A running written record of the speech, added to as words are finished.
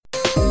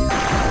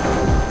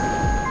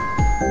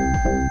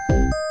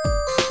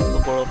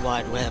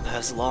wide web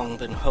has long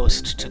been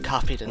host to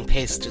copied and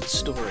pasted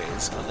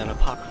stories of an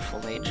apocryphal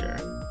nature.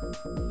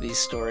 These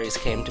stories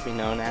came to be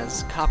known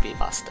as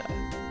copypasta,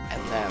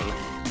 and then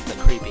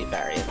the creepy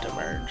variant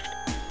emerged.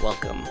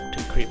 Welcome to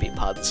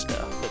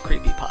Creepypodsta, the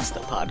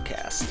Creepypasta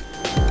podcast.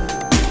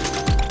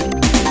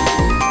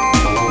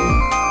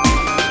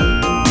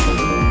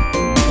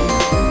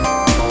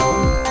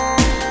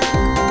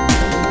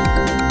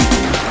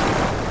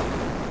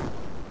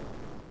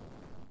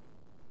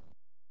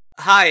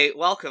 Hi,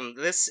 welcome.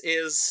 This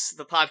is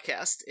the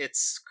podcast.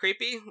 It's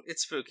creepy,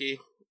 it's spooky,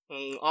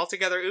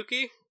 altogether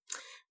ooky.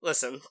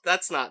 Listen,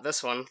 that's not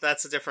this one.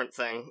 That's a different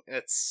thing.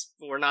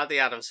 We're not the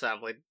Addams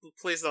Family.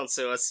 Please don't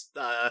sue us.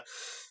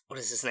 What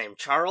is his name?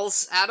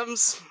 Charles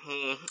Addams?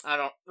 I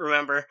don't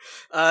remember.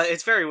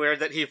 It's very weird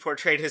that he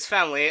portrayed his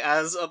family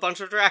as a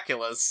bunch of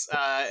Draculas,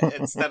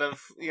 instead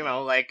of,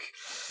 like,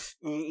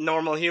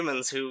 normal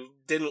humans who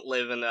didn't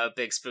live in a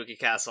big spooky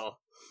castle.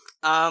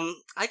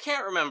 I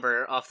can't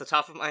remember off the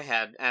top of my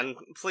head, and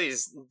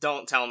please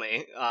don't tell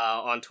me,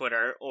 on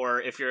Twitter,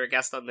 or if you're a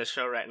guest on this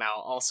show right now,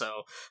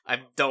 also, I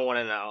don't want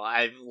to know.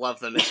 I love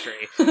the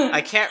mystery.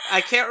 I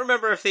can't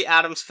remember if the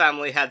Addams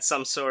Family had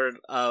some sort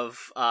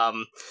of,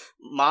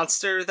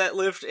 monster that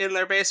lived in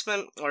their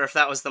basement, or if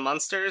that was the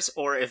Munsters,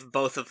 or if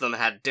both of them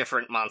had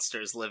different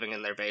monsters living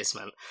in their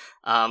basement.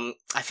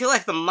 I feel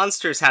like the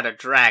Munsters had a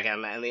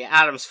dragon, and the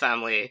Addams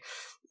Family...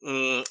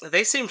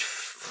 they seemed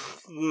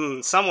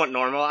somewhat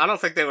normal. I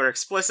don't think they were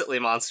explicitly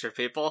monster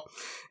people.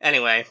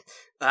 Anyway,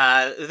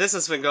 this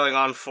has been going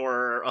on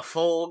for a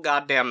full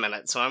goddamn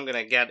minute, so I'm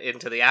gonna get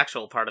into the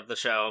actual part of the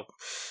show.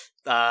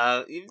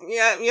 Yeah,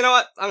 you know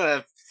what? I'm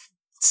gonna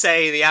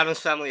say the Addams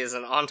Family is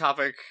an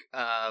on-topic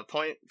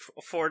point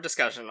for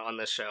discussion on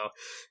this show,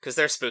 because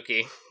they're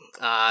spooky,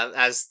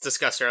 as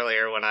discussed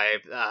earlier when I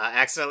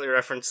accidentally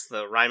referenced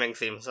the rhyming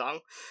theme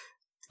song.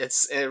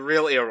 It's a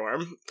real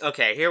earworm.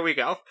 Okay, here we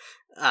go.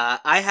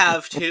 I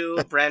have two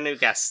brand new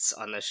guests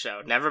on this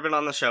show. Never been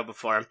on the show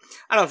before.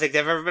 I don't think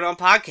they've ever been on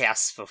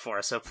podcasts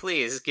before, so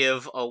please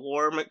give a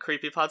warm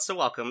Creepypodsta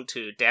welcome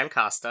to Dan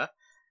Costa.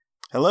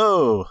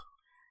 Hello.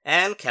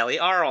 And Kelly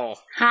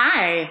Arl.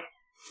 Hi.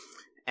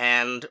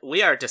 And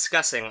we are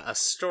discussing a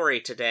story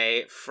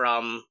today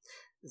from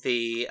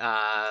the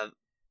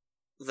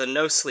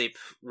No Sleep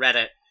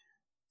Reddit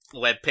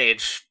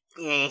webpage.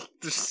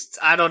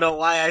 I don't know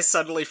why I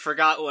suddenly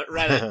forgot what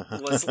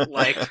Reddit was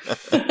like.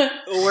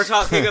 We're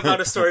talking about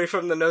a story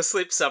from the No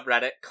Sleep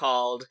subreddit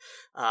called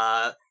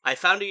I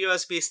Found a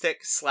USB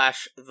Stick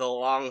 / The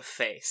Long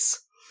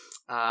Face.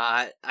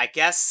 I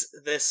guess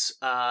this,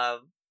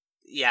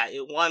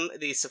 it won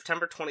the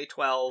September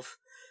 2012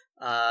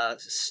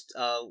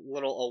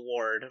 little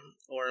award,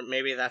 or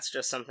maybe that's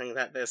just something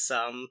that this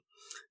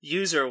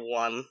user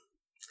won.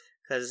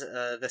 Because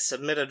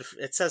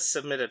it says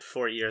submitted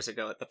 4 years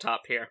ago at the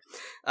top here.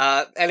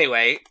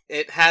 Anyway,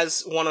 it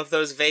has one of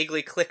those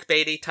vaguely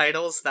clickbaity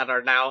titles that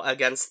are now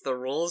against the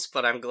rules,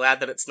 but I'm glad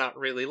that it's not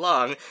really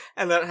long,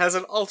 and that it has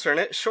an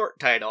alternate short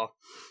title.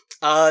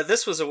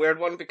 This was a weird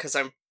one because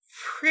I'm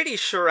pretty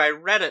sure I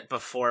read it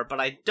before, but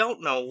I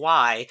don't know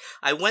why.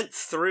 I went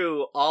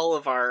through all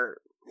of our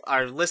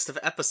list of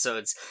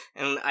episodes,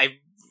 and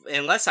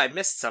unless I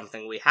missed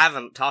something, we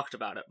haven't talked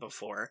about it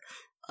before.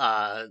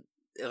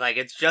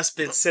 It's just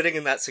been sitting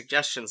in that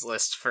suggestions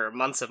list for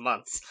months and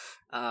months.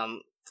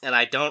 And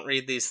I don't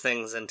read these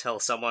things until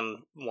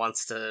someone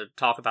wants to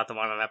talk about them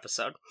on an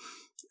episode.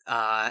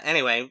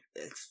 Anyway,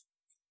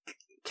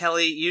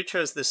 Kelly, you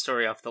chose this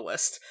story off the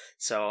list,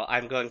 so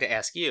I'm going to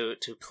ask you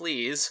to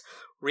please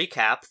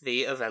recap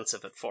the events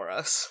of it for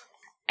us.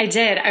 I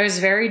did. I was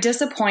very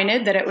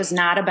disappointed that it was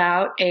not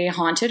about a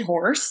haunted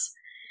horse.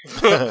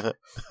 So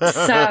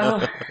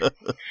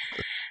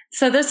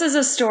this is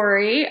a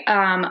story.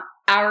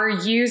 Our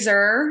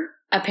user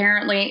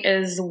apparently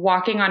is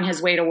walking on his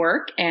way to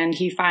work, and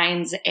he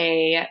finds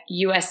a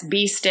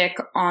USB stick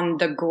on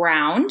the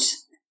ground.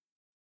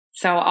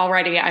 So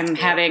already I'm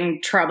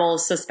having trouble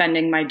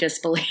suspending my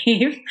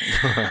disbelief.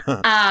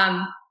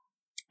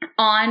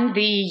 On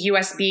the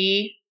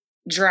USB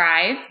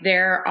drive,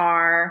 there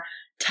are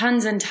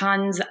tons and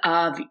tons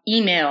of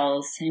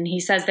emails, and he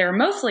says they're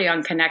mostly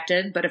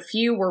unconnected, but a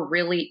few were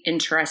really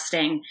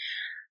interesting.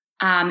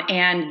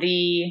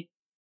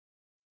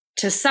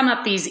 To sum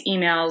up these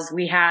emails,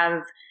 we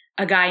have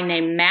a guy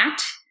named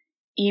Matt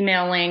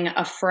emailing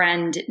a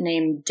friend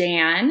named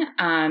Dan,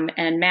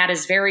 and Matt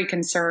is very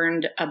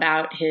concerned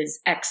about his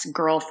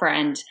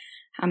ex-girlfriend.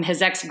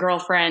 His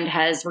ex-girlfriend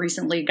has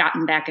recently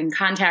gotten back in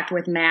contact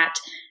with Matt,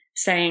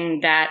 saying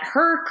that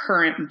her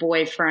current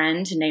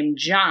boyfriend named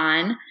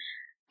John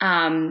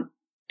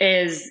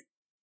is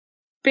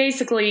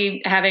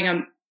basically having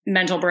a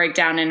mental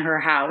breakdown in her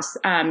house.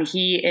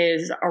 He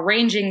is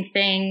arranging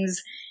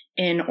things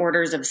in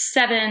orders of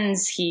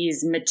sevens.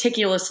 He's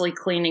meticulously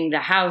cleaning the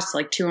house,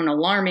 to an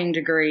alarming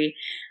degree.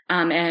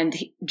 And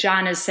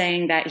John is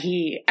saying that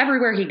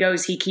everywhere he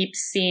goes, he keeps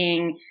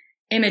seeing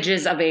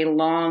images of a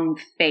long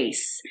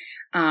face.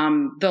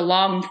 The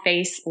long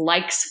face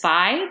likes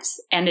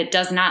fives, and it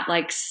does not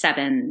like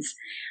sevens.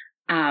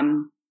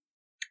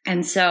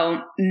 And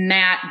so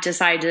Matt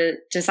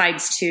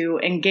decides to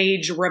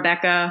engage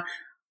Rebecca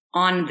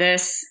on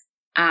this.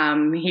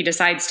 He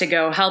decides to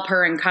go help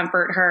her and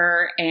comfort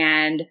her.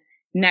 And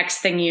next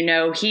thing you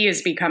know, he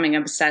is becoming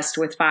obsessed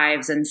with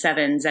 5s and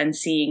 7s and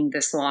seeing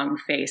this long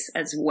face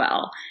as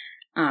well.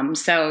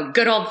 So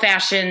good old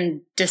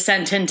fashioned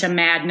descent into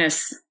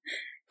madness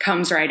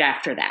comes right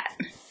after that.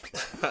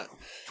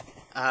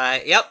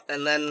 Yep.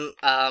 And then,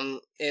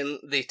 in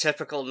the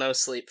typical No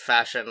Sleep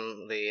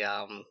fashion,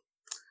 the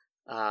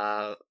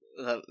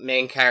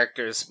main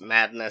character's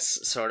madness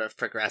sort of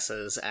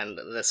progresses, and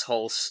this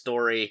whole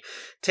story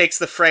takes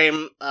the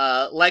frame,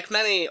 like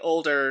many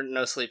older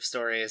No Sleep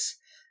stories.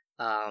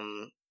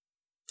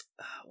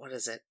 What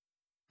is it?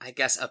 I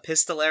guess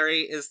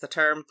epistolary is the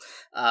term.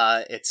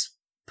 It's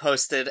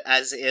posted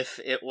as if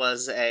it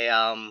was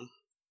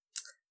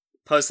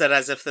posted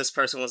as if this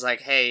person was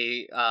like,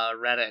 "Hey,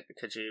 Reddit,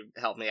 could you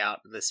help me out?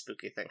 This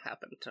spooky thing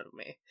happened to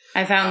me."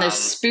 I found this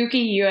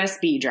spooky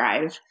USB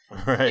drive.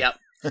 Right. Yep.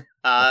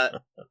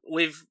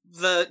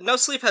 The No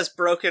Sleep has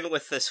broken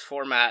with this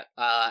format,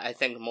 I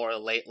think, more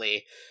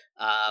lately.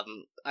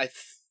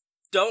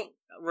 Don't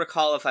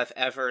recall if I've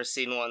ever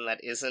seen one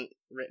that isn't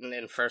written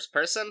in first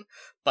person,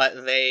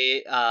 but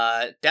they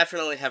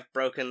definitely have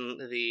broken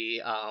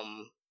the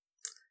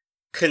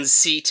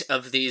conceit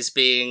of these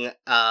being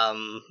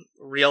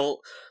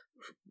real,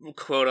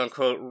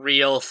 quote-unquote,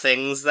 real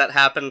things that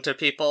happen to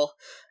people.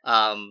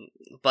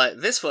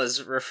 But this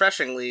was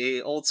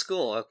refreshingly old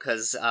school,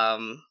 because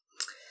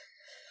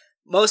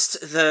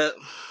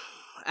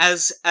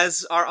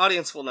as our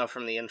audience will know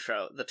from the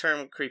intro, the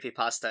term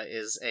creepypasta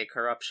is a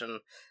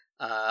corruption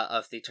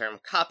of the term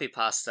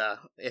copypasta,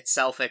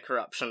 itself a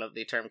corruption of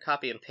the term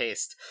copy and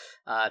paste,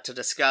 to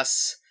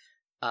discuss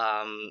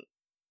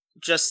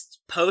just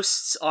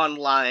posts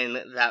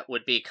online that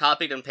would be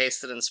copied and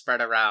pasted and spread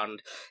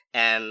around,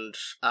 and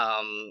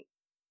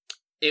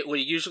it would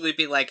usually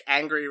be like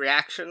angry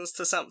reactions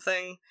to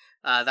something.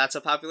 That's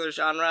a popular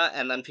genre,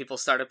 and then people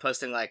started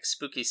posting like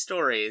spooky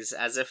stories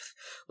as if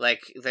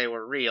like they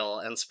were real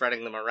and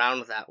spreading them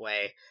around that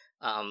way,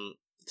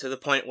 to the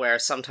point where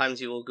sometimes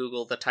you will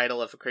Google the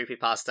title of a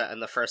creepypasta and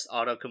the first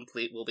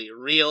autocomplete will be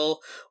real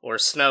or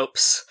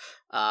Snopes.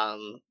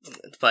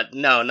 But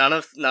no, none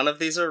of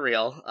these are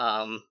real.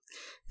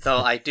 Though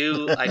I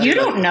do. You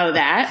don't know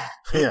that.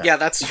 Yeah,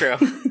 that's true.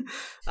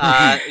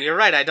 You're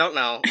right, I don't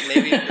know.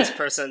 Maybe this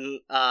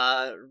person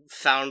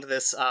found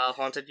this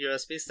haunted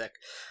USB stick.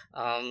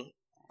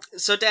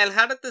 So Dan,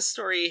 how did this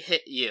story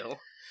hit you?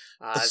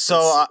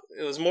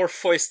 It was more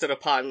foisted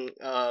upon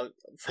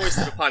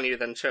you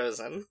than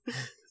chosen.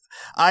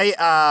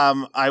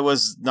 I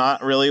was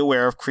not really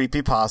aware of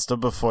creepypasta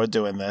before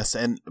doing this,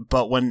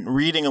 but when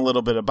reading a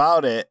little bit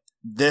about it,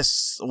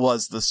 this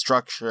was the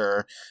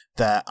structure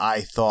that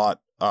I thought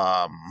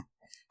of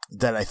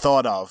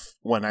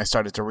when I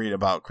started to read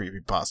about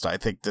creepypasta. I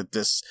think that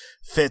this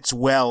fits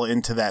well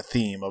into that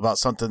theme about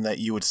something that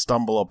you would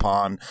stumble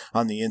upon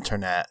on the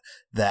internet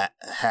that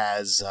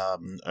has a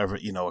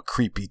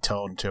creepy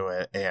tone to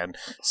it, and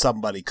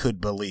somebody could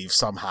believe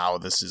somehow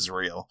this is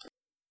real.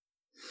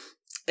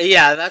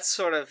 Yeah, that's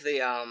sort of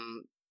the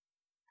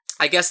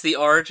I guess the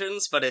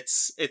origins, but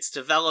it's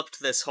developed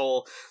this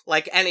whole,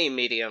 like any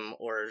medium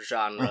or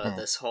genre,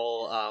 this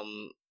whole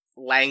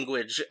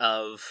language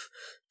of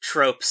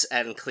tropes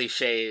and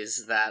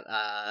cliches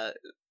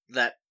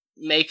that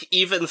make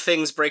even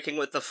things breaking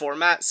with the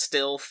format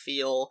still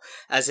feel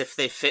as if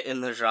they fit in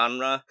the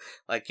genre.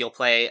 Like, you'll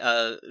play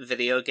a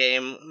video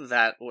game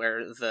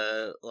where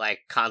the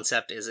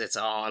concept is it's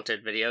a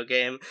haunted video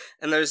game,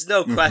 and there's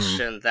no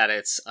question that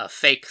it's a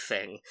fake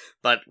thing,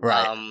 but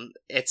right.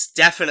 It's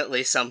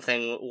definitely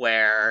something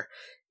where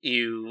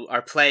you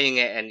are playing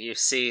it and you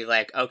see,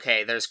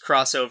 okay, there's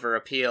crossover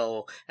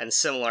appeal and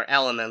similar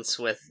elements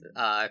with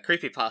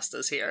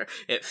creepypastas here.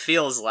 It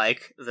feels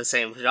like the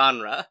same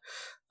genre.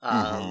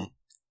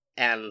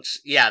 And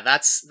yeah,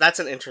 that's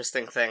an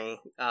interesting thing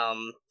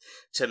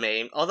to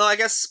me. Although I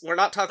guess we're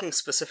not talking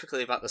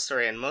specifically about the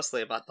story and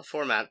mostly about the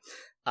format.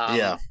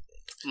 Yeah.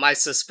 My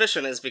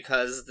suspicion is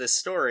because this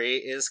story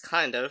is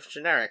kind of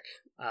generic.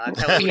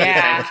 Kelly,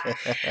 yeah. what do you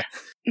think?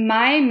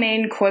 My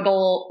main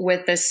quibble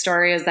with this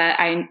story is that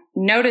I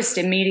noticed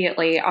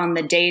immediately on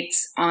the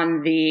dates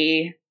on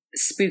the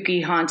spooky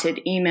haunted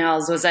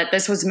emails was that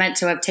this was meant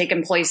to have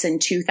taken place in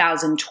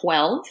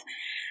 2012.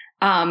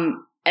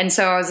 And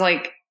so I was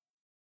like,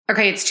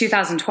 okay, it's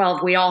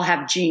 2012. We all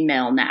have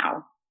Gmail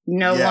now.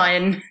 No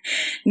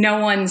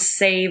one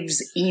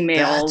saves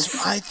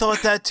emails. I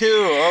thought that too.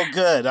 Oh,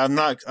 good. I'm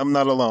not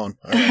alone.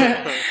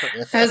 I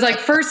was like,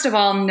 first of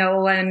all,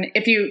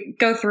 if you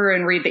go through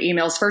and read the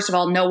emails, first of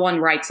all, no one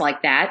writes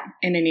like that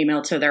in an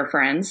email to their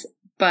friends,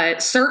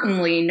 but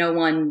certainly no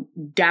one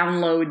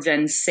downloads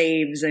and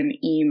saves an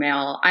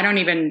email. I don't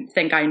even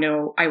think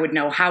I would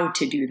know how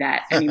to do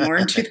that anymore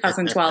in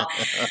 2012.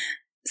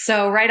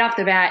 So right off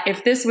the bat,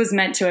 if this was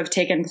meant to have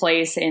taken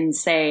place in,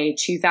 say,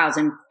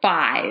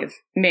 2005,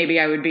 maybe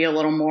I would be a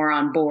little more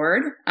on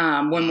board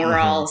when we're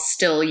all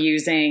still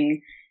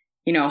using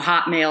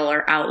Hotmail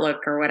or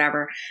Outlook or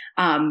whatever.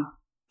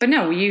 But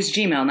no, we use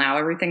Gmail now.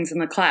 Everything's in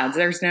the clouds.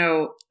 There's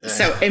no,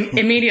 so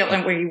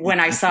immediately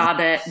when I saw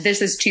that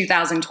this is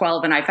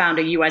 2012 and I found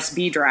a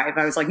USB drive,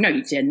 I was like, no,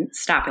 you didn't.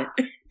 Stop it.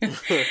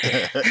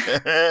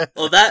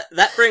 Well,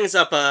 that brings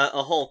up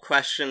a whole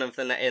question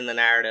in the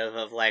narrative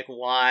of like,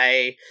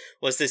 why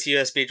was this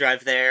USB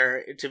drive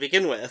there to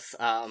begin with?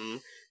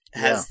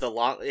 Is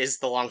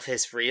the long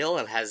face real,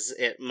 and has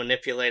it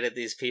manipulated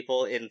these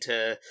people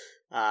into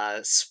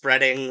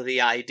spreading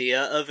the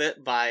idea of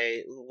it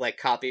by like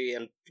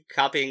copying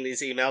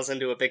these emails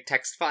into a big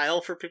text file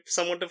for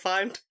someone to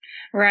find?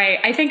 Right.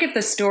 I think if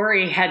the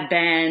story had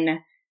been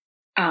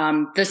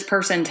this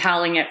person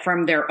telling it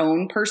from their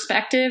own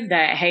perspective,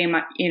 that, hey,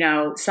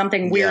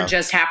 something weird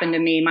just happened to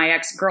me. My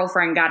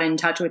ex-girlfriend got in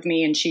touch with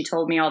me and she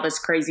told me all this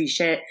crazy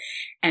shit.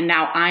 And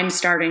now I'm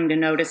starting to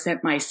notice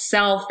it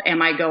myself.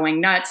 Am I going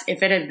nuts?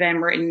 If it had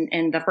been written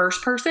in the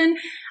first person,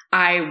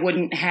 I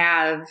wouldn't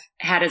have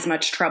had as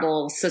much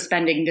trouble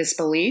suspending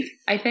disbelief,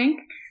 I think.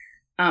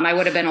 I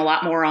would have been a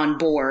lot more on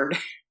board.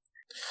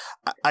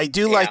 I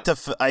do like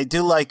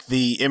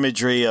the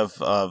imagery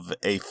of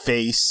a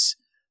face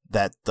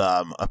that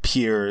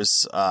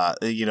appears.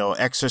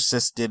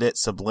 Exorcist did it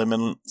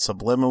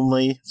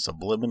subliminally,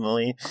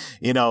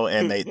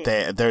 and they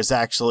there's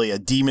actually a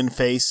demon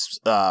face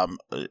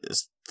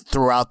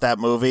throughout that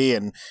movie,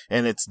 and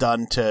it's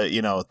done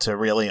to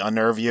really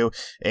unnerve you,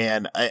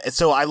 and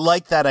so I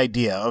like that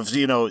idea of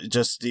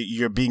just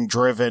you're being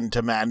driven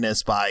to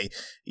madness by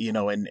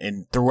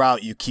and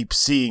throughout you keep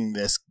seeing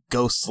this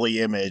ghostly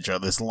image or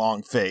this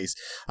long face.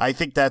 I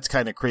think that's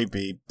kind of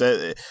creepy.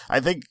 I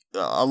think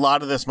a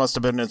lot of this must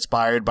have been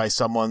inspired by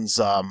someone's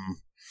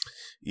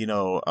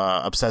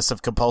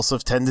obsessive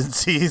compulsive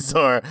tendencies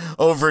or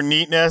over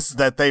neatness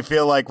that they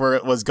feel like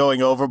was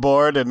going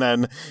overboard, and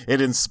then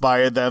it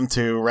inspired them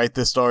to write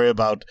this story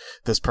about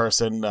this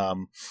person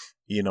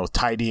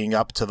tidying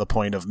up to the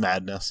point of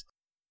madness.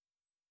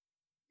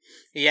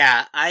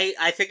 Yeah,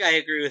 I think I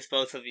agree with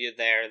both of you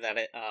there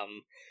that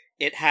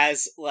it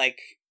has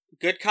like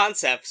good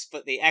concepts,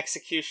 but the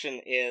execution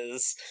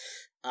is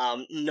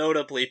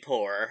notably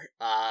poor.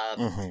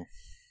 I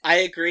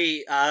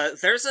agree.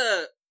 There's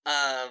a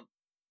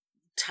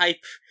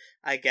type,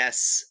 I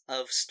guess,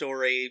 of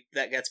story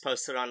that gets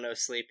posted on No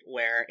Sleep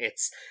where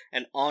it's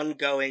an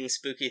ongoing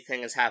spooky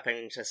thing is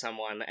happening to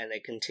someone and they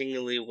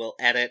continually will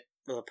edit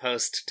the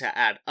post to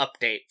add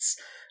updates.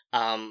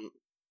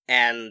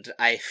 And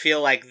I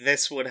feel like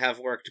this would have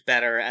worked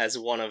better as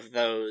one of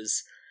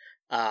those.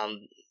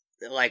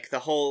 Like the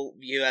whole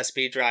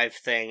USB drive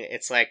thing,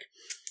 it's like,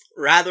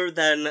 rather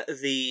than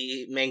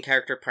the main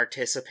character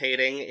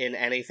participating in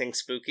anything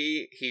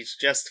spooky, he's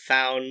just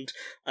found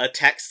a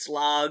text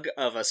log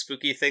of a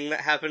spooky thing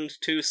that happened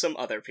to some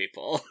other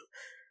people.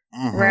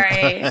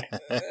 Right.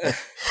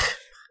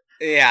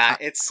 Yeah,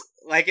 it's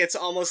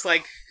almost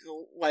like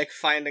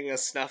finding a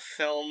snuff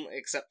film,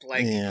 except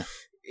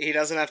he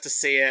doesn't have to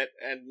see it,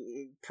 and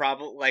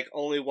probably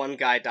only one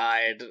guy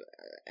died,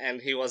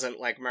 and he wasn't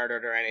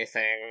murdered or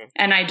anything.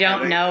 And I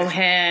don't know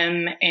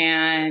him,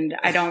 and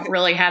I don't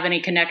really have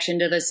any connection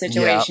to the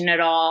situation at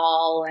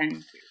all.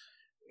 And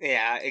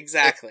yeah,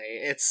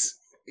 exactly.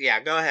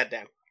 Go ahead,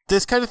 Dan.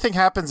 This kind of thing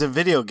happens in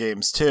video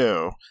games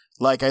too.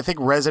 Like, I think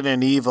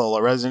Resident Evil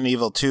or Resident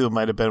Evil 2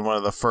 might have been one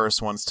of the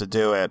first ones to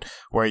do it,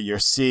 where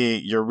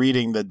you're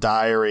reading the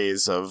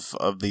diaries of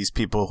these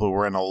people who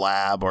were in a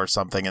lab or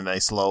something, and they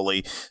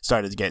slowly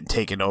started getting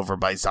taken over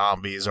by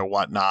zombies or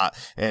whatnot,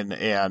 and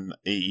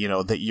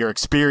that you're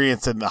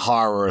experiencing the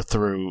horror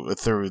through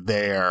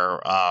their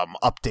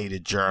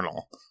updated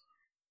journal.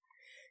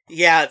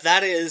 Yeah,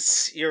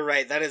 you're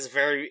right, that is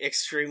very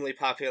extremely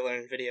popular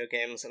in video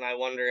games, and I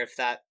wonder if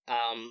that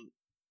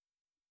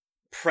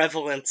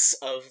prevalence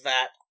of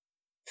that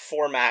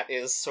format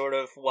is sort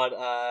of what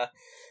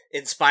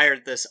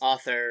inspired this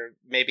author,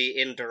 maybe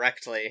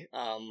indirectly,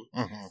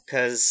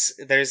 because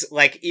there's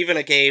even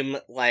a game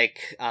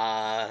like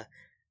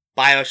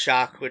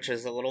BioShock, which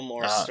is a little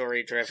more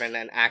story driven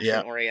and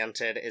action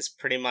oriented, is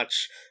pretty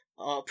much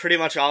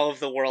all of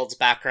the world's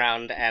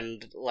background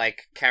and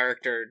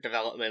character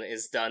development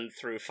is done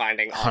through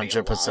finding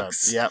audio 100%.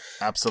 Logs. Yep,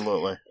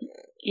 absolutely.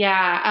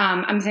 Yeah,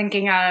 I'm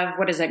thinking of,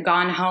 what is it,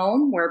 Gone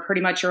Home, where pretty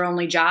much your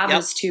only job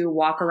is to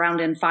walk around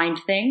and find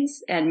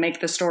things and make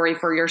the story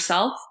for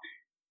yourself.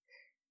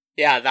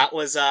 Yeah, that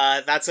was,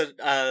 that's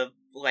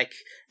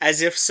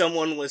as if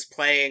someone was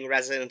playing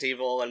Resident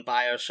Evil and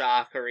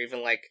BioShock or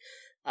even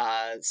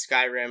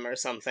Skyrim or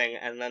something,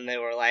 and then they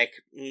were like,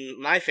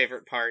 my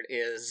favorite part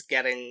is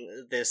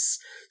getting this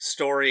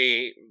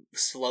story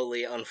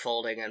slowly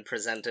unfolding and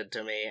presented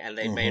to me, and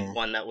they made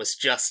one that was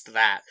just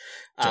that.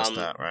 Just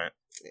that, right.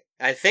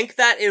 I think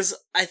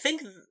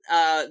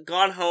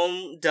Gone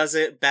Home does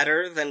it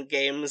better than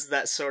games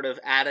that sort of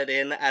add it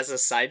in as a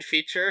side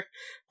feature,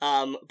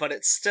 but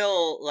it's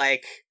still,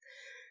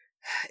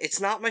 it's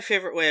not my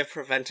favorite way of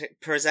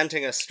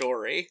presenting a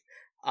story.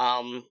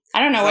 I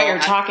don't know what you're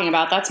talking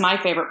about. That's my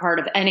favorite part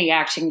of any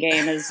action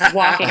game is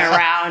walking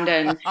around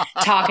and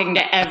talking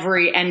to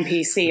every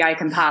NPC I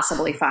can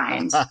possibly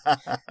find.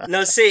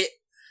 No, see,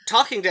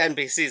 talking to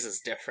NPCs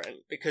is different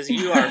because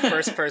you are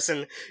first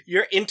person.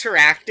 You're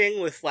interacting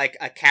with like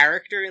a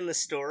character in the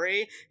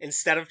story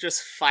instead of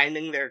just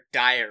finding their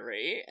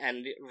diary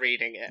and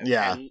reading it.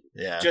 And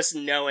just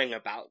knowing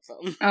about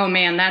them. Oh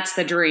man, that's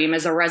the dream,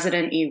 is a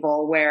Resident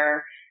Evil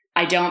where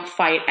I don't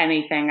fight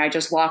anything. I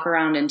just walk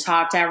around and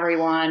talk to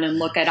everyone and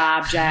look at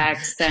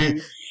objects,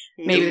 and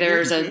maybe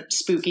there's a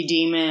spooky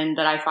demon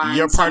that I find.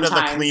 You're part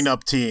sometimes. of the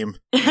cleanup team.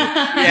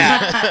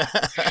 Yeah,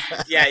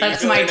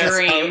 that's my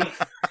dream.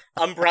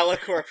 Umbrella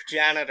Corp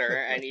janitor,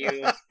 and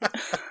you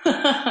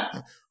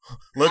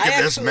look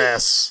at this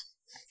mess.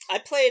 I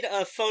played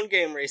a phone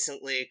game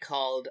recently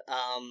called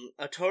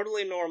A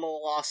Totally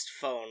Normal Lost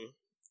Phone,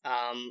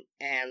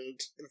 and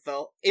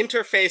the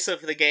interface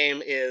of the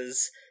game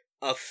is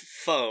a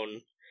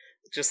phone.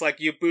 Just like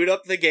you boot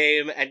up the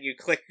game and you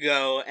click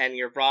go and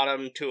you're brought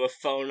to a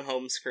phone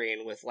home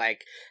screen with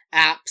like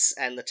apps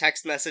and the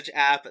text message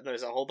app, and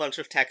there's a whole bunch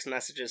of text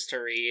messages to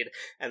read,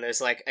 and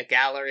there's like a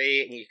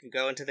gallery and you can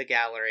go into the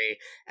gallery,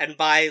 and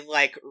by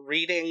like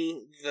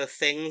reading the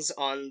things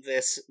on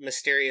this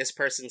mysterious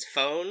person's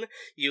phone,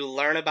 you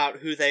learn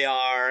about who they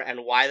are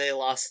and why they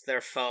lost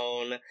their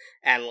phone,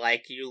 and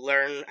like you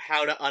learn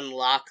how to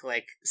unlock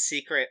like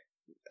secret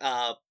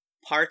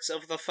parts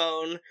of the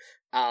phone.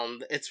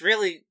 It's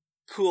really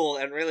cool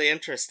and really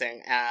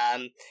interesting.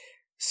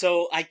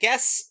 So I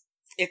guess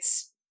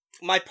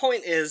my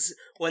point is,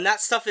 when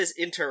that stuff is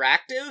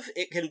interactive,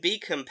 it can be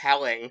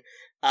compelling.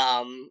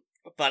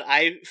 But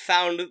I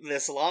found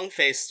this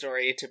Longface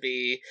story to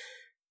be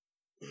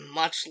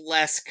much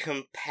less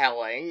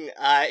compelling.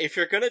 If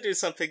you're gonna do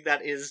something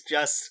that is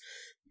just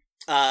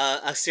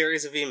a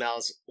series of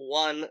emails,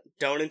 one,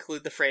 don't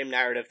include the frame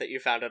narrative that you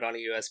found it on a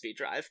USB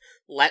drive.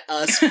 Let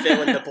us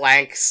fill in the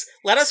blanks.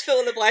 Let us fill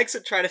in the blanks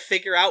and try to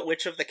figure out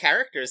which of the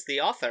characters the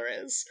author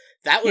is.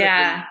 That would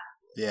have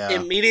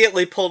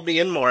immediately pulled me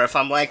in more if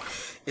I'm like,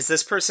 is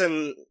this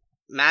person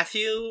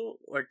Matthew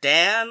or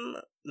Dan?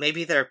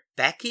 Maybe they're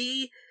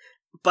Becky?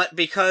 But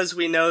because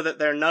we know that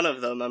they're none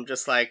of them, I'm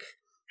just like,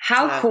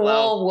 how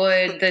cool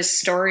would this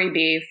story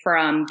be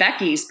from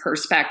Becky's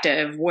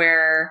perspective,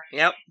 where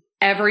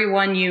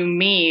everyone you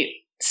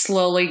meet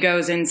slowly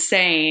goes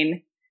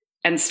insane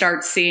and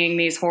starts seeing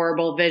these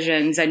horrible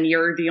visions, and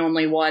you're the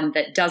only one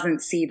that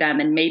doesn't see them,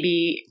 and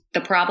maybe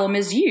the problem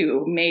is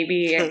you.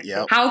 Maybe.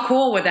 How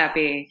cool would that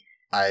be?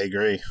 I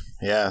agree.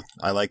 Yeah,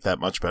 I like that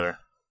much better.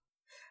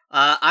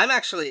 I'm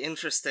actually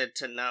interested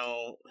to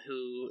know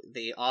who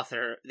the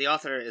author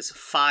is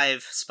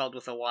Five, spelled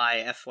with a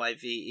Y,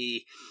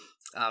 Fyve.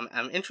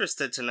 I'm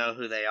interested to know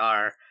who they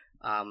are,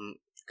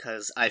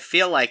 because I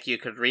feel like you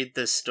could read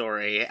this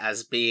story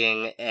as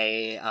being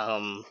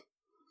an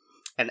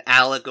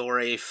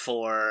allegory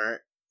for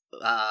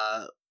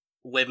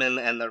women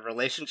and their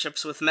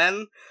relationships with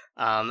men.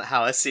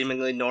 How a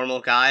seemingly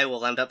normal guy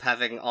will end up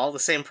having all the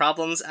same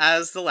problems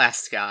as the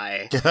last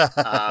guy.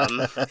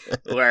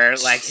 Where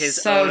like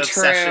his own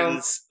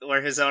obsessions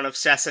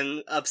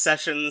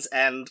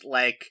and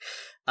like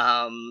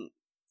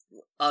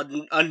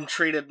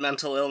untreated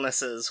mental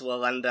illnesses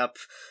will end up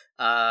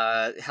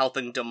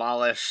helping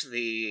demolish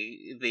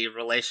the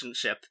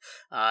relationship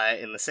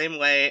in the same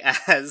way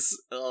as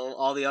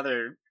all the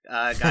other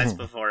guys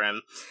before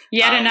him.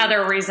 Yet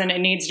another reason it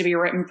needs to be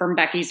written from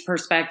Becky's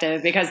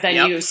perspective, because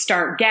then you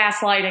start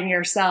gaslighting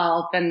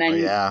yourself, and then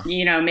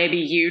maybe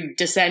you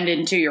descend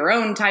into your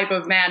own type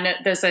of madness.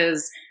 This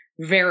is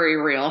very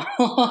real.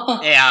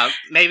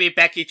 Maybe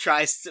Becky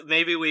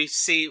maybe we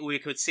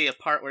could see a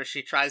part where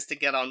she tries to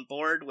get on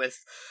board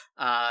with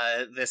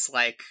this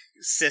like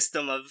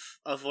system of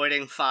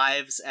avoiding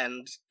fives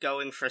and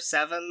going for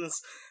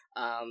sevens,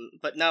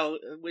 but no,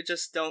 we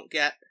just don't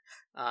get.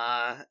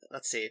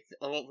 Let's see,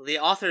 the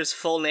author's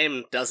full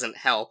name doesn't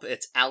help.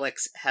 It's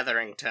Alex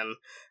Hetherington.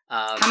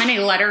 How many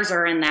letters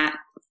are in that?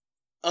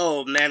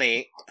 Oh,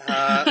 many.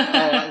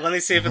 Let me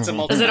see if it's a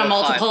multiple. Is it a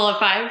multiple of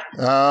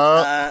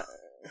 5?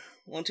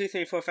 1, 2,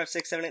 3, 4, 5,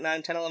 6, 7, 8,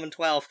 9, 10, 11,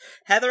 12.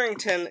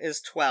 Hetherington is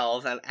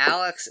 12, and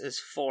Alex is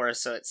 4,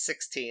 so it's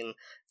 16.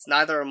 It's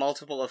neither a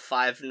multiple of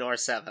 5 nor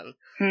 7.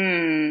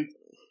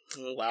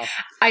 Well.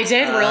 I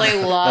did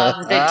really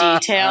love the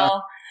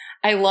detail.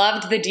 I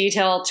loved the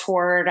detail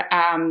toward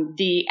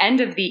the end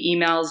of the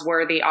emails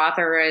where the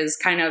author is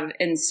kind of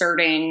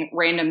inserting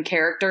random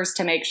characters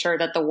to make sure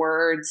that the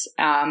words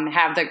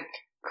have the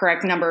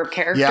correct number of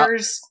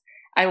characters. Yep.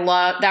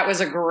 That was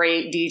a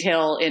great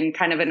detail in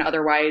kind of an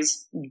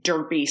otherwise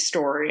derpy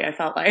story, I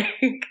felt like.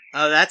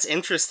 Oh, that's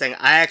interesting.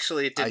 I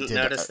actually didn't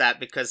notice that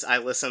because I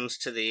listened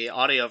to the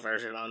audio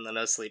version on the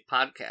No Sleep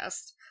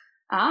podcast.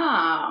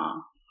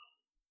 Ah.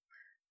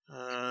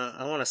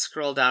 I want to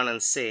scroll down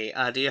and see.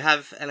 Do you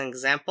have an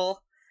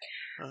example?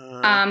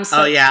 I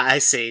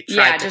see.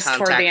 Tried to contact,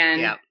 toward the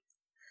end. Yeah.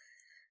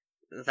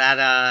 That,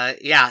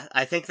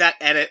 I think that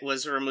edit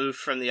was removed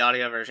from the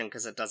audio version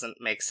because it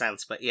doesn't make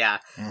sense, but yeah.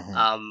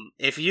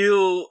 If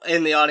you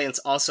in the audience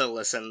also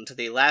listened,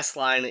 the last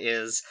line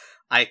is,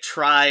 I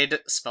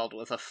tried, spelled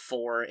with a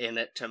 4 in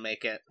it to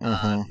make it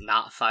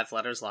not 5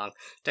 letters long,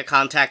 to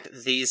contact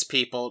these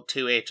people,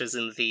 2 H's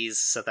in these,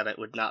 so that it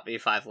would not be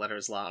 5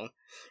 letters long.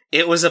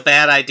 It was a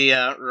bad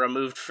idea,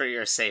 removed for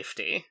your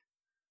safety.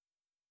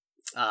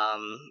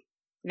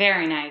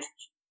 Very nice.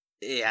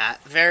 Yeah,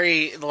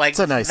 very, like, it's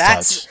a nice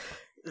touch.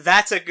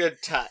 That's a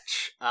good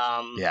touch.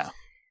 Yeah.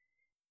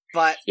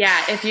 But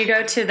yeah, if you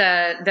go to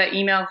the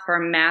email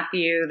from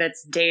Matthew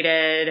that's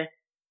dated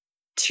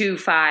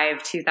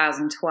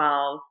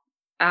 2/5/2012,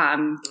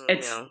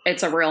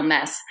 it's a real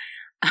mess.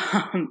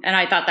 And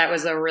I thought that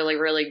was a really,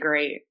 really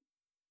great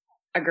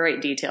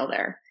detail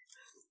there.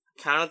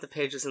 Counted the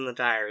pages in the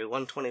diary.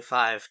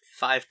 125.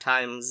 5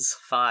 times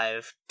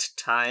 5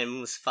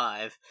 times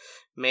 5.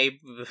 Maybe.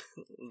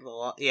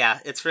 Yeah,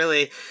 it's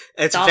really.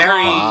 It's the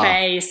very. Long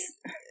face.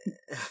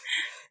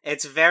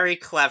 It's very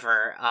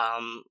clever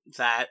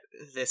that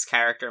this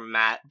character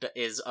Matt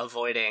is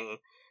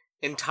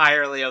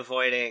entirely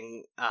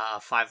avoiding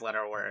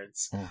 5-letter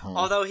words.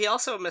 Although he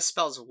also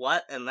misspells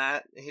what, and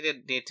that he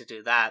didn't need to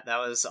do that. That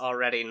was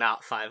already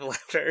not 5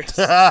 letters.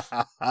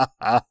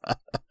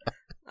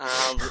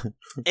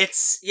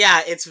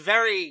 It's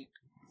very.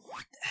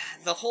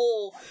 The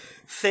whole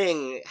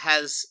thing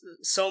has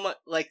so much,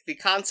 like, the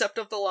concept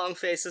of the long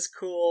face is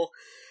cool.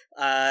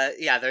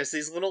 There's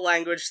these little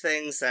language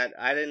things that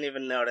I didn't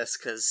even notice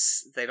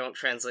because they don't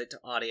translate to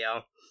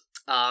audio.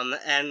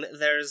 And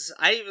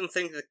I even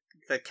think that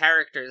the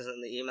characters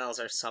in the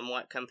emails are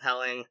somewhat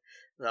compelling,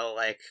 though,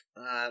 like,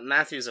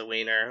 Matthew's a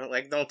wiener.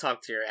 Like, don't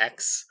talk to your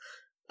ex.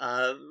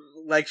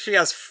 Like, she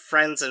has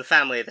friends and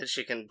family that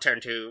she can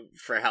turn to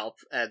for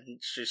help,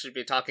 and she should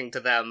be talking to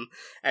them.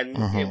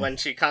 And when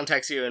she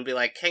contacts you and be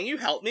like, can you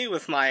help me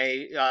with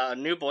my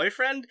new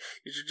boyfriend?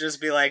 You should just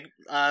be like,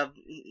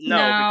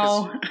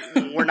 no.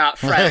 Because we're not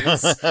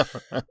friends.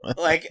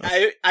 Like,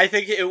 I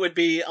think it would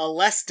be a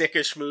less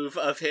dickish move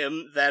of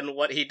him than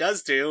what he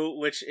does do,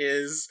 which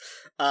is,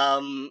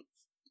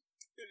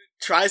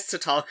 tries to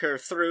talk her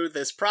through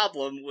this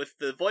problem with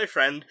the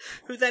boyfriend,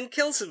 who then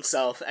kills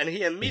himself, and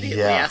he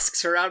immediately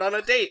asks her out on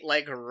a date,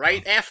 like,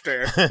 right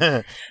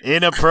after.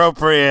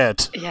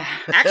 Inappropriate. Yeah.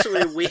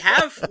 Actually, we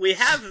have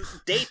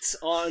dates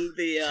on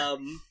the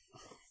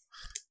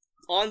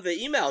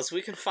emails.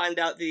 We can find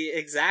out the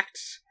exact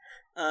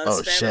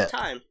span of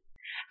time.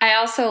 I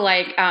also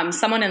like,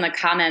 someone in the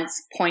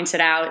comments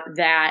pointed out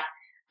that,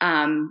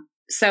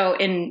 so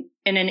in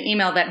an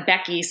email that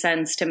Becky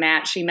sends to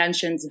Matt, she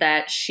mentions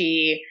that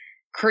she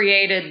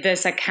created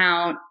this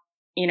account,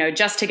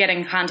 just to get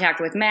in contact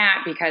with Matt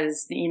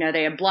because,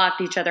 they had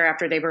blocked each other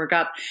after they broke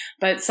up.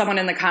 But someone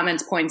in the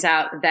comments points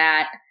out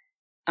that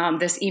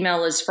this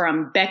email is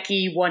from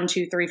Becky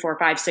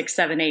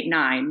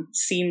 123456789.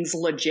 Seems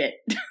legit.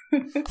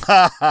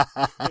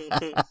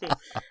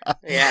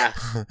 Yeah.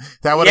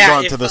 That would have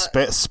gone to the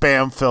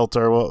spam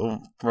filter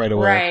right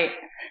away. Right.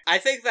 I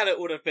think that it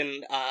would have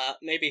been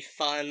maybe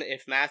fun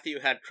if Matthew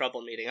had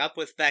trouble meeting up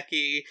with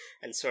Becky,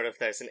 and sort of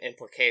there's an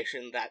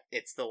implication that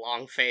it's the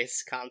long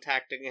face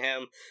contacting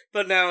him.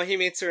 But no, he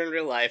meets her in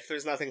real life.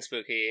 There's nothing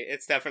spooky.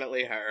 It's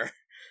definitely her.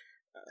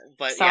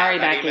 But sorry,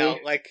 that Becky. email,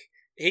 like,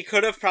 she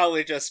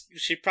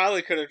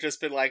probably could have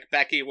just been like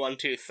Becky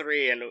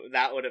 123, and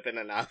that would have been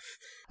enough.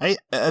 I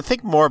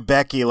think more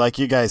Becky, like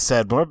you guys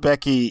said, more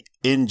Becky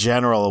in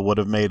general would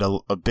have made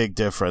a big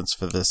difference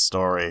for this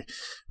story.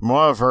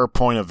 More of her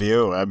point of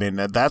view. I mean,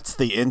 that's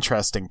the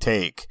interesting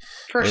take.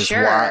 For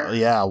sure.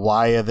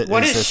 Why is this happening?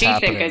 What does she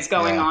think is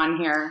going on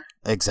here?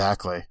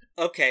 Exactly.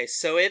 Okay,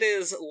 so it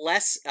is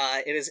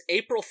it is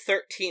April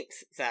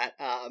 13th that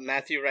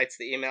Matthew writes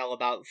the email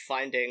about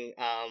finding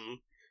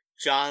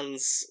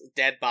John's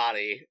dead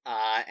body,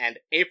 and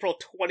April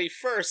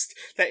 21st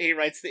that he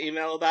writes the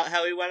email about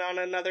how he went on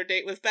another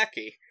date with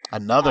Becky.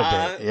 Another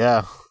date,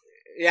 yeah.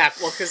 Yeah,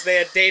 well, because they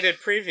had dated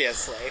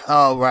previously.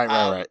 Oh,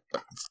 right.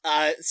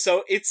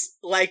 So it's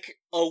like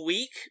a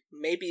week,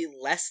 maybe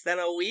less than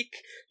a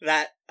week,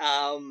 that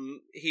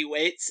he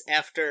waits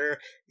after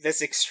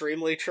this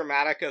extremely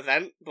traumatic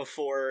event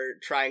before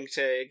trying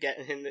to get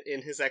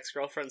in his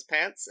ex-girlfriend's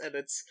pants, and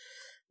it's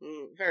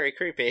very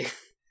creepy.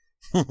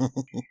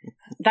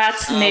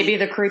 That's maybe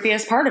the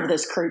creepiest part of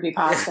this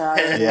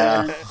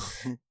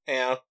creepypasta.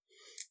 Yeah.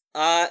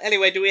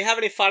 Anyway, do we have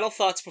any final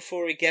thoughts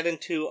before we get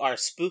into our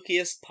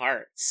spookiest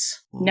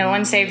parts? No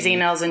one saves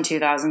emails in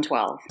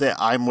 2012. Yeah,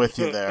 I'm with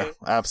you there.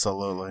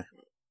 Absolutely.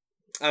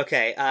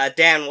 Okay,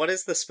 Dan, what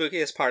is the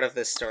spookiest part of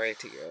this story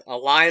to you? A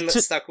line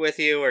that stuck with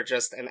you, or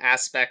just an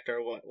aspect,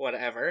 or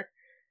whatever?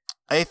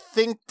 I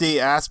think the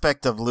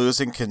aspect of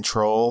losing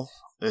control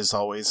is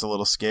always a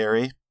little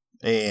scary.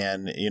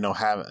 And,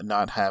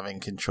 not having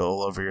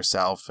control over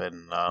yourself.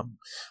 And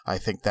I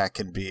think that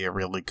can be a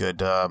really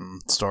good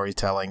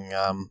storytelling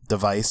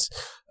device.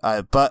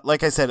 But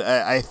like I said,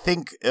 I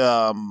think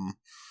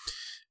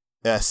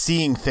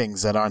seeing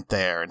things that aren't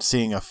there and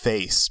seeing a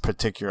face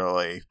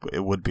particularly,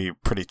 it would be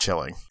pretty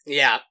chilling.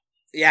 Yeah,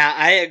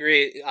 I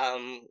agree.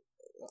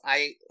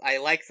 I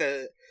like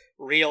the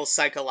real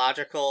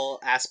psychological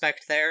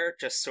aspect there,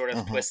 just sort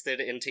of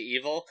twisted into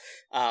evil.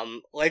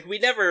 Like, we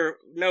never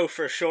know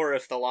for sure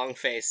if the long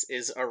face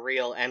is a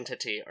real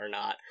entity or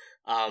not.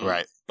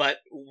 Right. But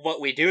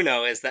what we do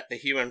know is that the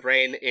human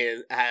brain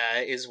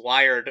is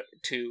wired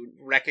to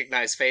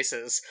recognize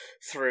faces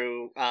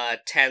through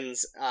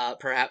tens,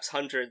 perhaps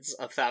hundreds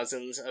of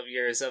thousands of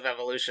years of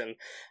evolution,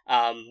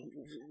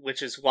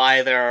 which is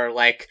why there are,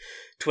 like,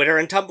 Twitter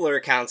and Tumblr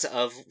accounts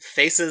of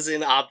faces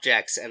in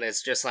objects, and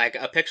it's just like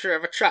a picture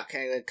of a truck,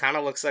 and it kind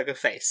of looks like a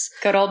face.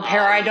 Good old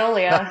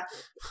pareidolia.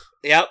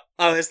 Yep.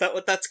 Oh, is that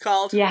what that's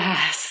called?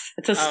 Yes.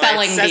 It's a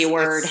spelling bee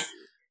word.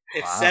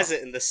 It says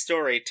it in the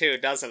story, too,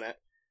 doesn't it?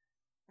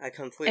 I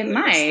completely It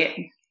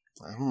might.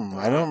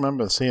 I don't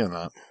remember seeing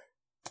that.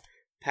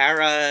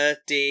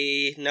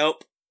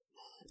 Nope.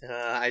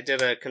 I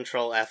did a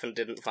Control F and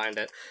didn't find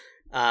it.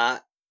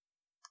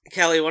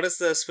 Kelly, what is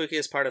the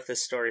spookiest part of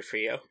this story for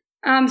you?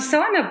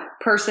 So I'm a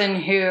person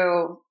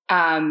who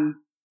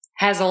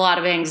has a lot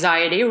of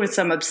anxiety with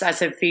some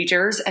obsessive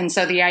features. And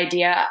so the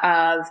idea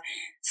of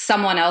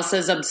someone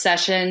else's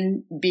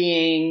obsession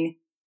being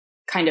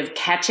kind of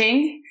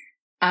catching,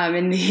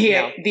 and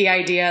the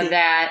idea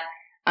that,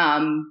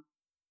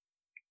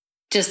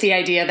 just the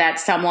idea that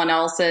someone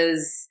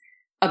else's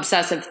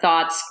obsessive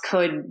thoughts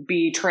could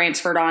be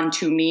transferred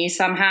onto me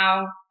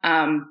somehow,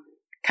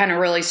 kind of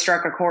really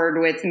struck a chord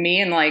with me,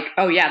 and like,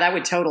 oh yeah, that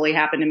would totally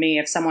happen to me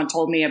if someone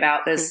told me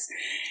about this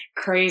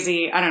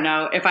crazy, I don't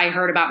know, if I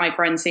heard about my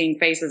friends seeing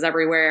faces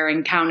everywhere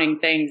and counting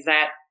things,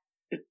 that,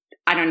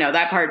 I don't know,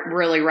 that part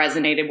really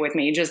resonated with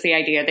me. Just the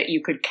idea that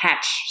you could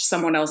catch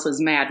someone else's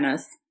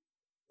madness.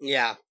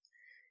 Yeah.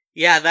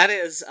 Yeah, that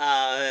is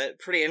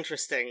pretty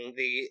interesting,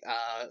 the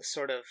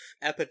sort of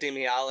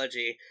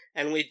epidemiology,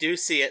 and we do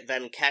see it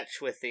then catch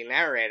with the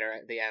narrator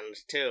at the end,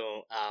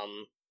 too.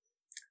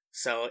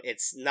 So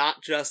it's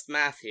not just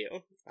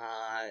Matthew.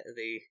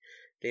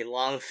 The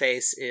long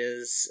face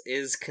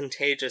is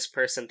contagious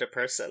person to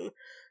person.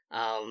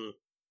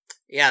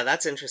 Yeah,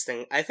 that's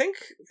interesting. I think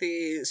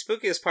the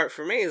spookiest part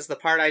for me is the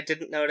part I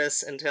didn't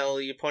notice until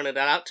you pointed it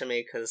out to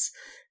me, because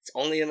it's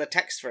only in the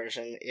text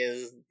version,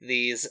 is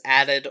these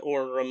added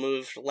or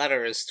removed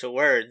letters to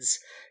words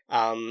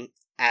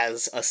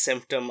as a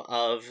symptom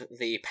of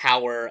the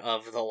power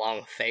of the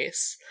long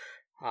face.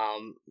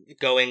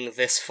 Going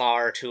this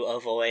far to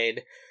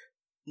avoid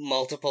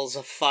multiples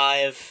of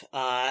 5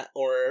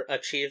 or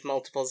achieve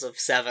multiples of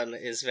 7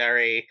 is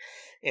very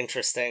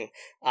interesting.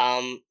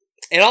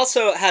 It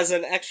also has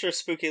an extra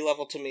spooky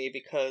level to me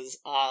because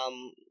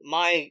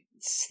my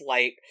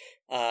slight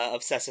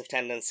obsessive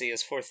tendency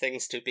is for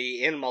things to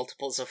be in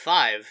multiples of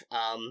 5.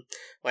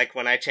 Like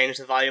when I change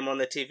the volume on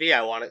the TV,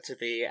 I want it to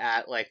be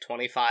at like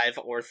 25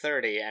 or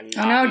 30. And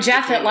oh no,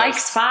 Jeff, it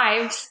likes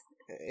 5s.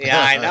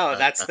 Yeah, I know.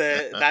 That's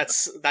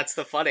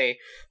the funny.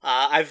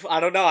 I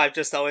don't know. I've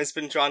just always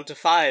been drawn to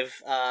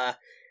 5.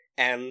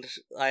 And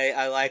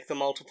I like the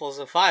multiples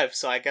of 5.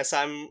 So I guess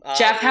I'm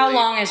Jeff. How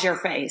long is your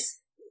face?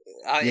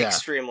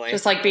 Extremely.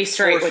 Just like be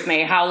straight with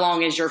me. How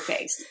long is your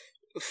face?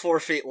 4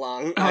 feet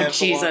long. Oh, I have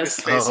Jesus. the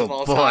longest face of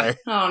all time.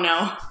 Oh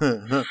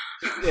no.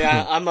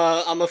 Yeah, I'm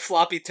a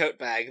floppy tote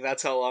bag.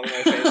 That's how long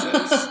my face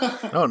is.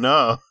 Oh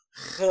no.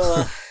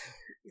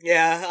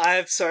 Yeah,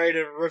 I'm sorry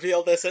to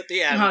reveal this at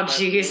the end. Oh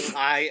jeez.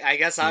 I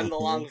guess I'm the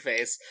long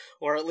face,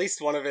 or at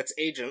least one of its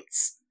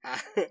agents.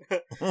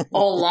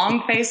 Oh,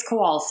 long face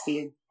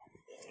Kowalski.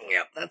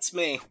 Yep, that's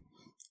me.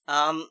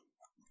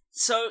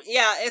 So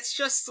yeah, it's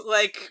just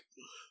like,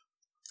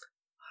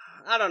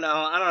 I don't know.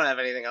 I don't have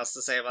anything else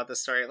to say about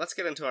this story. Let's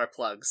get into our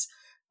plugs.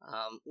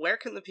 Where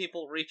can the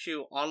people reach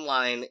you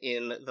online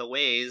in the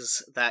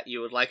ways that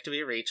you would like to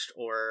be reached,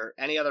 or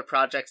any other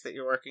projects that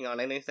you're working on,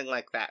 anything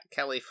like that?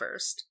 Kelly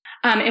first.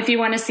 If you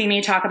want to see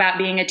me talk about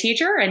being a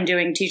teacher and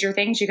doing teacher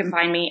things, you can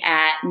find me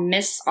at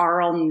Miss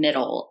Arl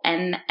Middle,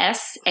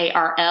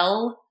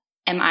 MSARL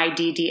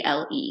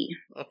MIDDLE.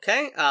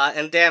 Okay,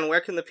 and Dan,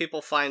 where can the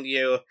people find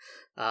you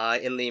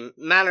in the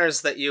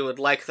manners that you would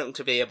like them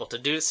to be able to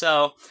do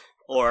so,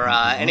 or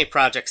any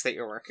projects that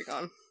you're working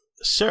on?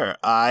 Sure.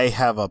 I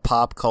have a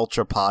pop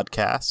culture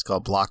podcast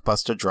called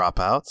Blockbuster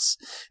Dropouts,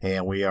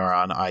 and we are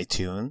on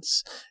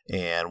iTunes,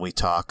 and we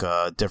talk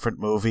a different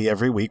movie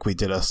every week. We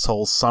did a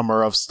whole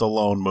summer of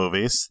Stallone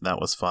movies.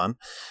 That was fun.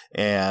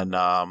 And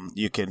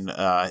you can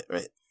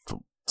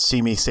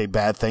see me say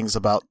bad things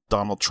about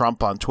Donald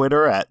Trump on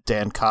Twitter at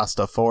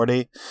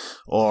DanCosta40,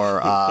 or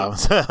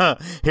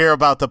hear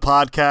about the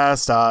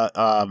podcast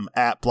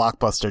at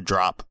Blockbuster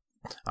Drop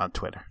on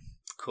Twitter.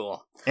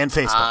 Cool. And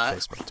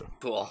Facebook too.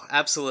 Cool,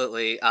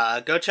 absolutely.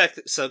 Go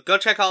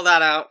check all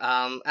that out.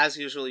 As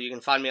usual, you can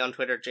find me on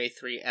Twitter,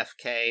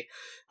 J3FK.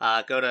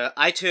 Go to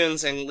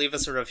iTunes and leave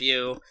us a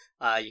review.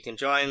 You can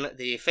join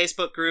the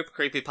Facebook group,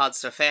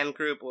 Creepypodsta Fan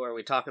Group, where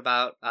we talk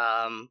about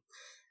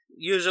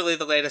usually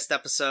the latest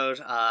episode.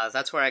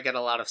 That's where I get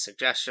a lot of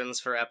suggestions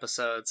for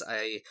episodes.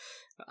 I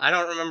I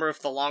don't remember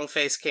if the long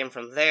face came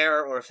from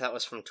there or if that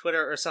was from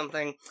Twitter or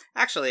something.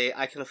 Actually,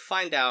 I can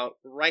find out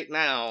right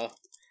now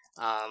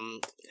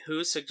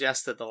who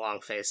suggested the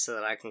long face so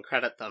that I can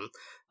credit them.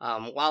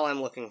 While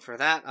I'm looking for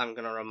that, I'm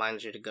going to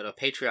remind you to go to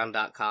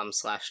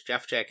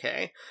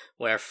patreon.com/JeffJK,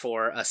 where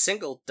for a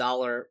single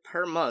 $1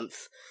 per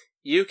month,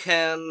 you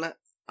can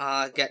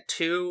get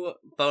 2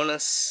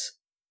 bonus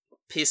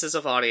pieces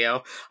of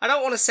audio. I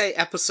don't want to say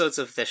episodes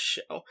of this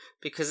show,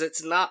 because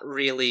it's not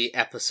really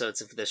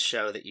episodes of this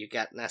show that you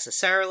get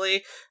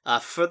necessarily.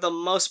 For the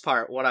most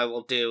part, what I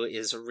will do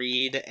is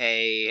read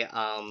a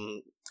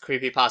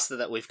creepypasta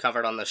that we've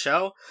covered on the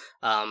show,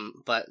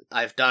 but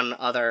I've done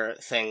other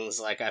things,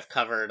 like I've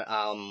covered,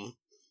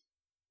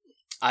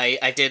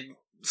 I did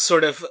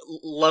sort of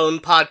lone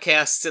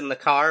podcasts in the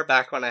car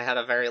back when I had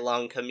a very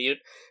long commute,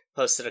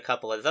 posted a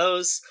couple of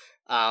those.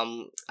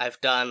 I've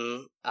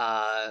done,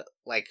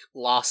 like,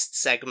 lost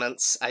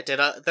segments.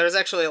 There's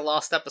actually a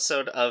lost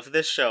episode of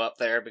this show up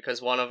there,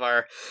 because one of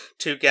our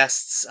 2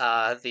 guests,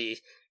 the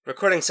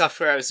recording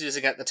software I was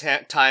using at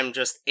the time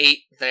just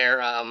ate their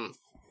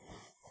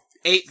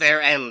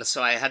end,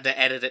 so I had to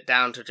edit it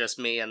down to just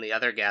me and the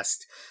other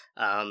guest.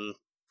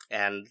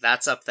 And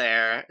that's up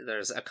there.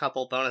 There's a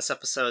couple bonus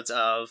episodes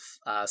of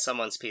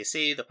Someone's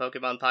PC, the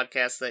Pokemon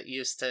podcast that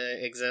used to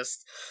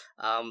exist,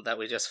 that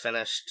we just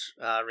finished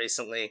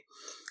recently.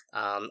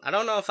 I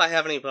don't know if I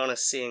have any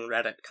bonus Seeing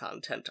Reddit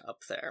content up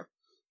there.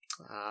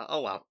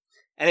 Oh well.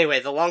 Anyway,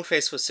 the long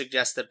face was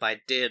suggested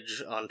by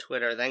Didge on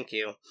Twitter. Thank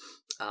you.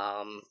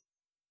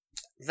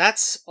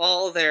 That's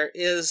all there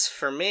is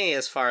for me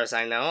as far as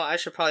I know. I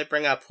should probably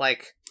bring up,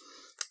 like,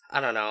 I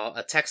don't know,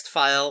 a text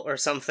file or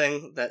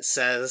something that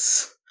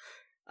says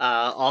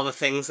all the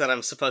things that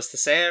I'm supposed to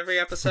say every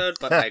episode,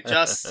 but I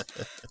just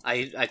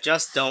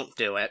don't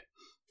do it.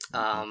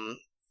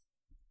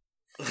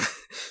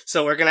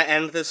 So we're gonna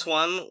end this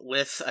one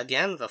with,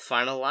 again, the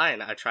final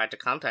line. I tried to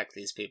contact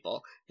these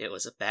people. It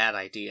was a bad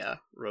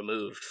idea.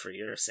 Removed for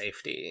your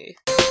safety.